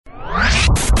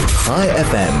High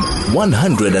FM,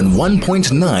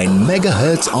 101.9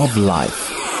 megahertz of life.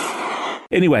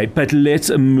 Anyway, but let's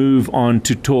move on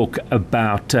to talk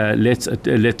about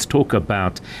let's talk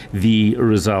about the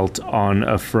result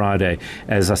on Friday.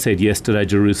 As I said yesterday,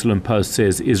 Jerusalem Post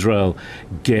says Israel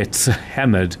gets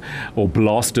hammered or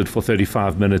blasted for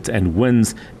 35 minutes and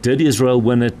wins. Did Israel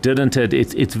win it? Didn't it?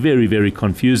 It's very, very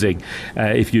confusing.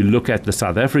 If you look at the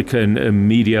South African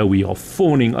media, we are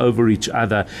fawning over each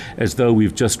other as though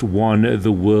we've just won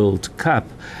the World Cup.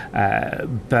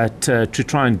 But to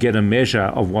try and get a measure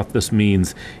of what this means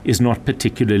is not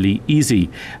particularly easy.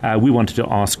 We wanted to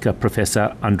ask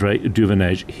Professor Andre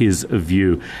Duvenhage his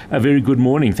view. A very good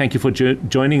morning. Thank you for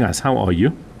joining us. How are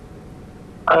you?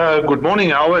 Good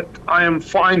morning, Howard. I am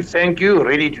fine, thank you.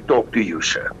 Ready to talk to you,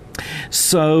 sir.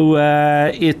 So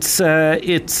it's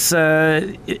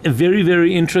very,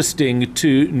 very interesting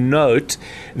to note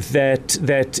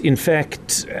that in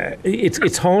fact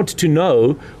it's hard to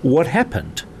know what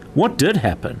happened. What did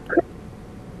happen?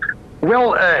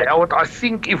 Well, Howard, I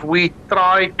think if we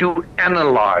try to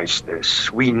analyze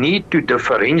this, we need to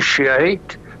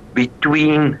differentiate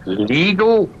between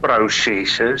legal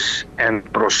processes and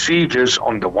procedures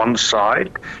on the one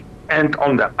side, and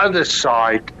on the other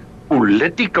side,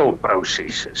 political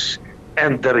processes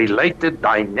and the related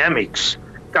dynamics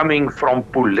coming from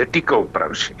political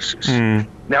processes.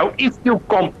 Now, if you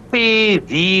compare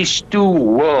these two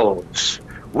worlds,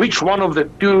 which one of the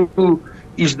two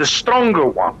is the stronger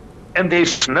one? And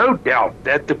there's no doubt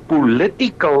that the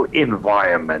political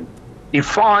environment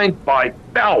defined by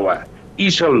power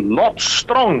is a lot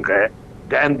stronger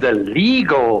than the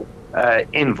legal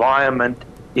environment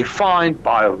defined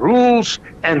by rules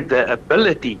and the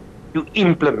ability to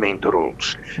implement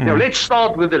rules. Now, let's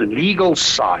start with the legal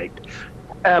side.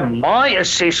 My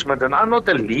assessment, and I'm not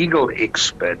a legal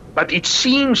expert, but it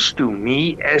seems to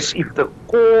me as if the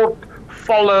court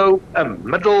follow a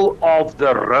middle of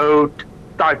the road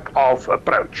type of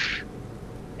approach.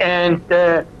 And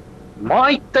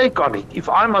my take on it, if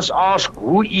I must ask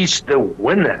who is the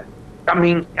winner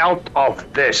coming out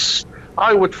of this,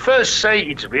 I would first say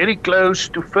it's very close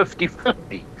to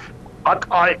 50-50. But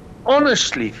I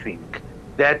honestly think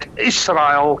that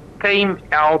Israel came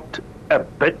out a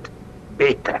bit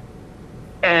better.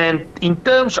 And in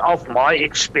terms of my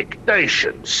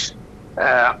expectations,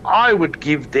 I would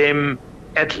give them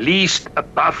at least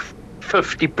above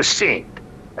 50%.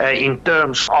 In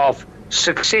terms of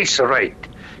success rate.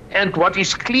 And what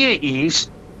is clear is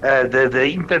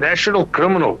the International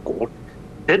Criminal Court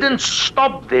didn't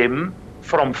stop them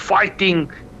from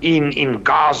fighting in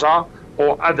Gaza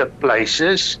or other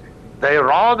places. They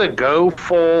rather go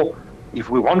for, if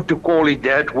we want to call it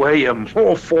that way, a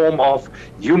more form of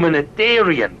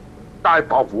humanitarian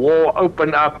type of war,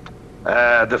 open up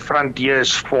the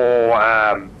frontiers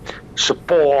for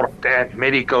support and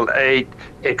medical aid,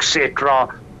 etc.,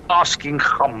 asking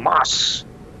Hamas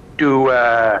to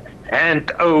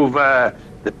hand over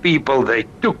the people they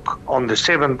took on the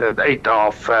 7th and 8th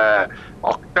of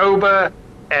October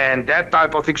and that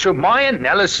type of thing. So my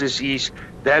analysis is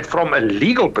that from a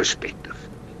legal perspective,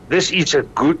 this is a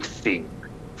good thing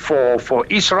for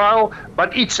Israel,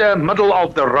 but it's a middle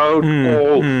of the road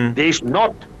there's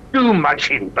not too much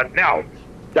in. But now,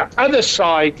 the other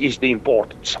side is the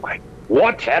important side.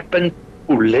 What happened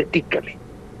politically?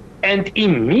 And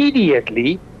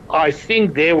immediately, I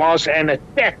think there was an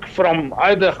attack from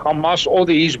either Hamas or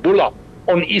the Hezbollah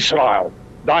on Israel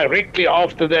directly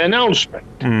after the announcement.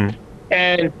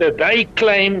 And they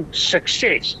claim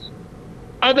success.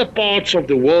 Other parts of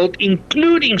the world,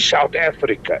 including South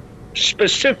Africa,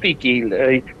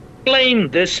 specifically claim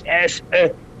this as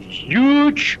a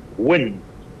huge win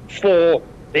for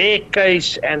their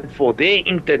case and for their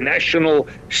international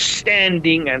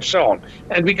standing and so on.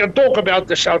 And we can talk about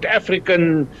the South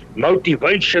African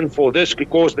motivation for this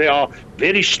because there are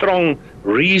very strong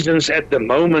reasons at the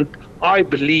moment, I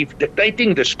believe,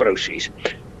 dictating this process.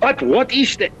 But what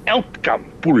is the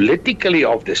outcome politically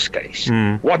of this case?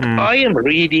 What I am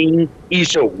reading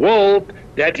is a world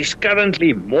that is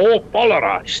currently more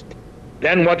polarized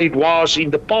than what it was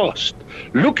in the past.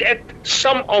 Look at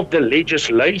some of the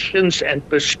legislations and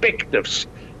perspectives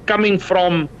coming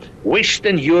from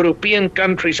Western European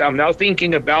countries. I'm now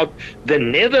thinking about the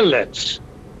Netherlands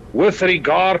with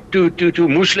regard to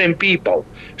Muslim people.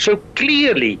 So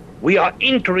clearly, we are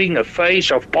entering a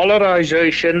phase of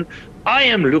polarization. I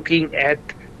am looking at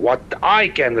what I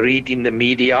can read in the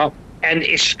media, an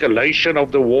escalation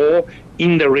of the war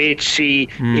in the Red Sea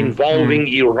involving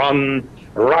Iran,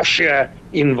 Russia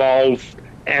involved,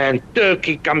 and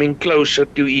Turkey coming closer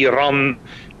to Iran.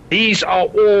 These are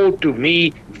all, to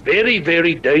me, very,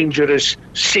 very dangerous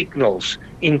signals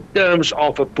in terms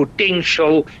of a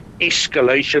potential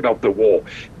escalation of the war.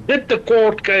 Did the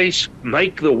court case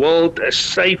make the world a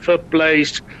safer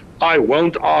place? I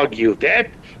won't argue that.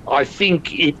 I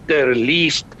think it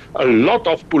released a lot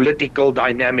of political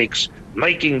dynamics,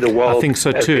 making the world I think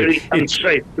so too. A very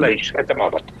unsafe place at the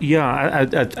moment. Yeah,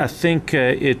 I think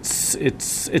it's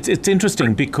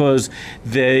interesting because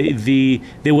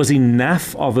there was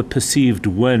enough of a perceived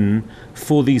win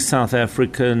for these South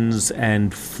Africans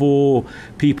and for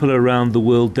people around the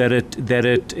world that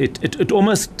it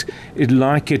almost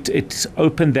it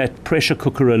opened that pressure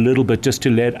cooker a little bit just to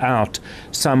let out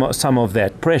some of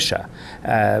that pressure.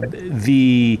 So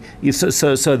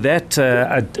that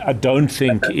I don't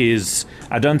think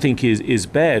is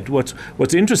bad.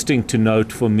 What's interesting to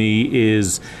note for me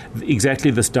is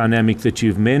exactly this dynamic that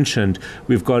you've mentioned.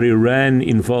 We've got Iran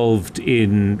involved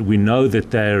in. We know that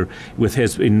they're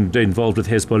involved with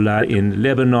Hezbollah in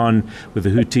Lebanon, with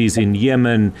the Houthis in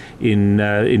Yemen,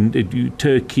 in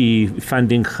Turkey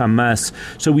funding Hamas.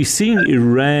 So we're seeing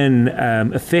Iran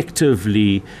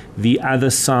effectively the other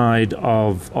side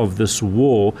of this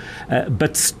war,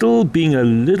 but still being a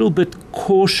little bit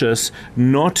cautious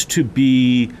not to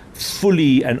be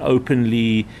fully and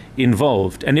openly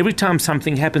involved. And every time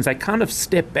something happens, I kind of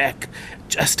step back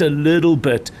just a little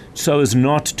bit so as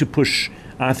not to push,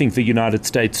 I think, the United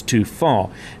States too far.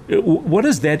 What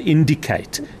does that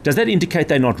indicate? Does that indicate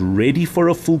they're not ready for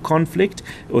a full conflict,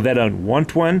 or they don't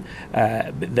want one?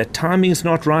 The timing's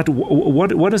not right?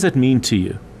 What does that mean to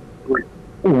you?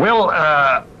 Well,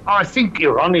 I think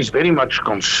Iran is very much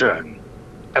concerned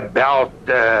about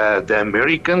the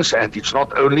Americans, and it's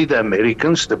not only the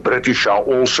Americans. The British are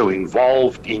also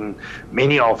involved in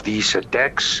many of these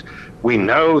attacks. We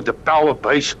know the power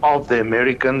base of the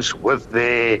Americans with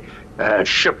their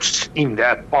ships in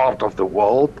that part of the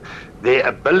world, their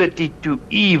ability to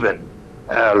even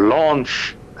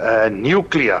launch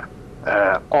nuclear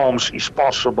arms is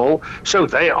possible. So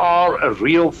they are a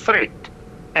real threat.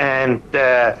 And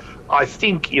I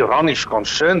think Iran is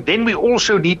concerned. Then we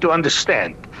also need to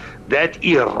understand that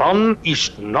Iran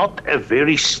is not a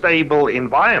very stable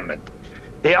environment.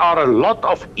 There are a lot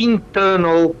of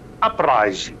internal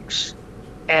uprisings.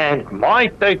 And my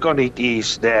take on it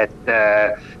is that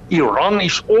Iran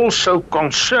is also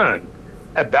concerned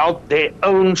about their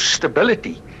own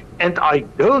stability. And I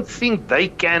don't think they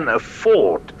can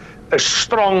afford a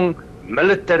strong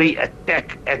military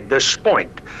attack at this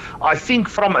point. I think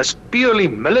from a purely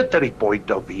military point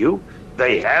of view,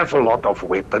 they have a lot of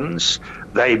weapons.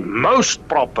 They most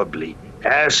probably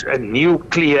has a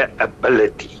nuclear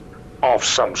ability of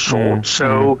some sort.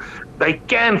 So they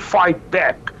can fight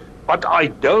back, but I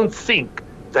don't think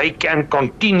they can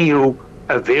continue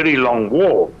a very long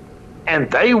war.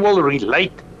 And they will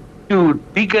relate to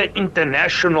bigger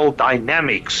international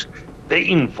dynamics,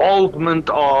 the involvement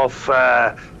of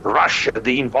Russia,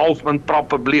 the involvement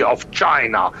probably of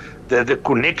China, the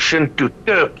connection to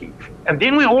Turkey. And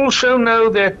then we also know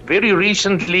that very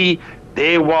recently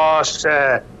there was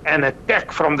an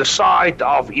attack from the side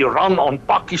of Iran on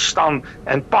Pakistan,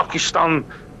 and Pakistan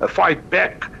fight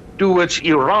back towards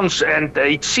Iran, and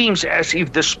it seems as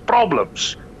if this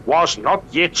problems was not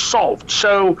yet solved.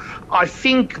 So I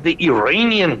think the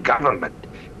Iranian government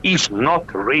is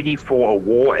not ready for a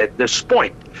war at this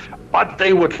point, but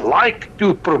they would like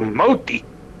to promote it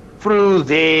through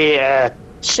their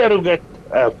surrogate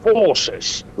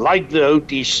forces like the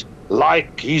Houthis,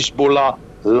 like Hezbollah,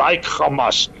 like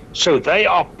Hamas. So they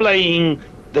are playing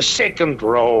the second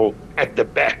role at the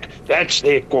back. That's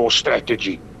their core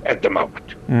strategy at the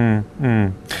moment.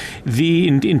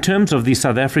 In terms of the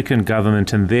South African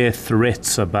government and their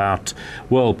threats about,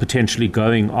 well, potentially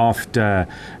going after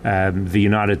the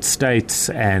United States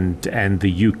and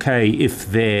the UK if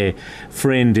their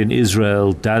friend in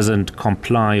Israel doesn't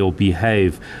comply or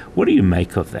behave, what do you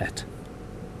make of that?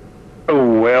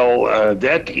 Well,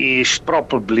 that is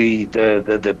probably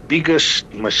the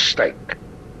biggest mistake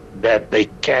that they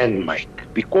can make,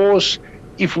 because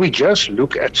if we just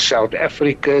look at South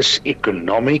Africa's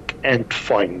economic and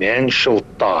financial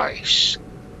ties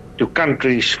to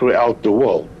countries throughout the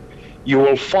world, you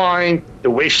will find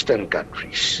the Western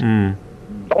countries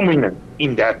dominant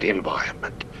in that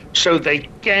environment. So they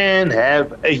can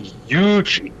have a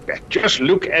huge impact. Just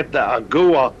look at the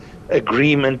AGOA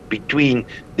agreement between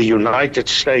the United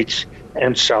States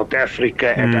and South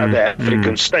Africa and other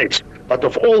African states. But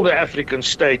of all the African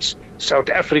states, South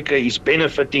Africa is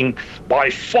benefiting by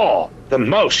far the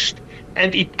most.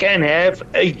 And it can have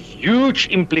a huge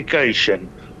implication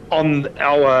on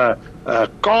our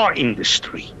car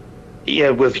industry.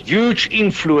 with huge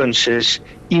influences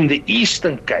in the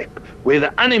Eastern Cape, where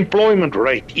the unemployment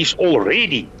rate is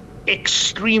already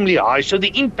extremely high. So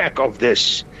the impact of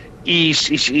this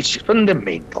is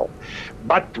fundamental.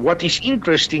 But what is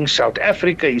interesting, South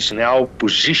Africa is now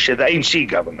positioned, the ANC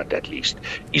government at least,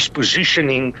 is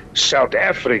positioning South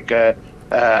Africa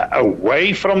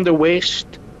away from the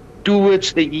West,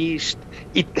 towards the East.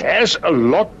 It has a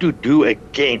lot to do,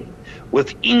 again,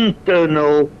 with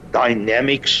internal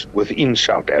dynamics within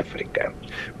South Africa.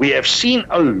 We have seen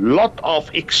a lot of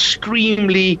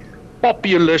extremely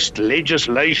populist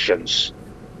legislations,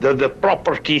 the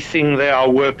property thing they are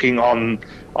working on,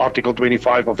 Article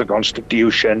 25 of the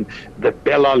Constitution, the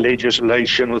Bella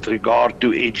legislation with regard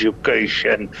to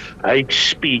education, hate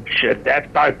speech,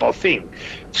 that type of thing.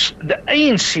 The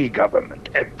ANC government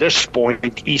at this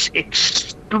point is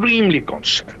extremely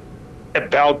concerned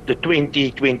about the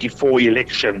 2024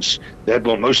 elections that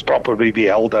will most probably be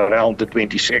held around the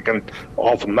 22nd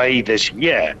of May this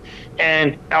year.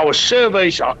 And our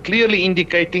surveys are clearly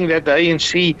indicating that the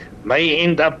ANC may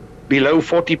end up below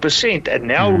 40%. And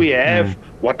now we have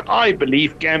what I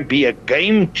believe can be a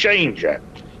game changer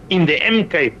in the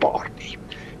MK party.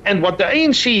 And what the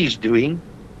ANC is doing,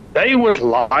 they would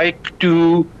like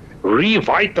to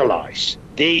revitalize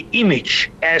their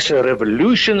image as a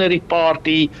revolutionary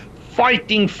party,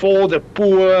 fighting for the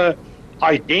poor,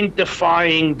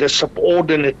 identifying the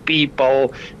subordinate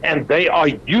people, and they are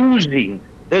using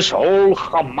this whole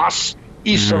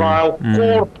Hamas-Israel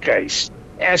court case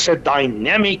as a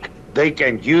dynamic they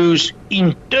can use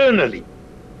internally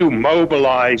to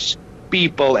mobilize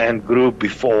people and group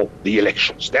before the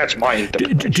elections. That's my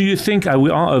interpretation. Do you think, we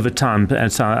are over time,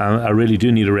 and so I really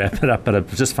do need to wrap it up, but I'm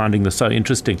just finding this so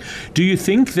interesting. Do you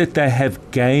think that they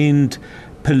have gained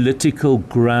political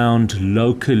ground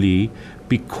locally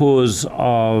because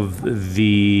of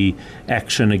the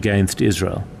action against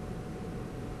Israel?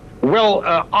 Well,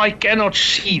 I cannot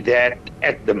see that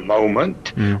at the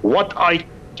moment. What I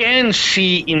can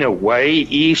see in a way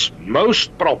is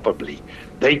most probably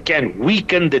they can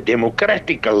weaken the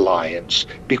Democratic Alliance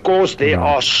because there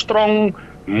are strong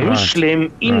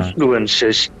Muslim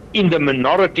influences in the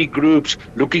minority groups,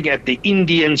 looking at the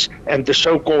Indians and the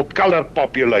so-called colored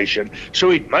population. So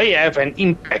it may have an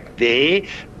impact there.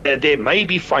 There may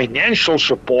be financial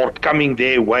support coming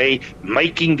their way,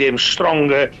 making them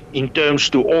stronger in terms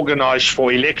to organize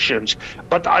for elections.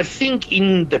 But I think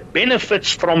in the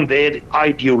benefits from their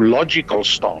ideological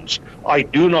stance, I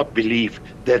do not believe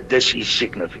that this is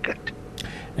significant.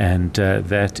 And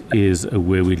that is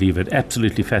where we leave it.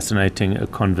 Absolutely fascinating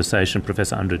conversation,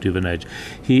 Professor Andre Duvenhage.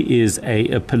 He is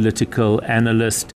a political analyst.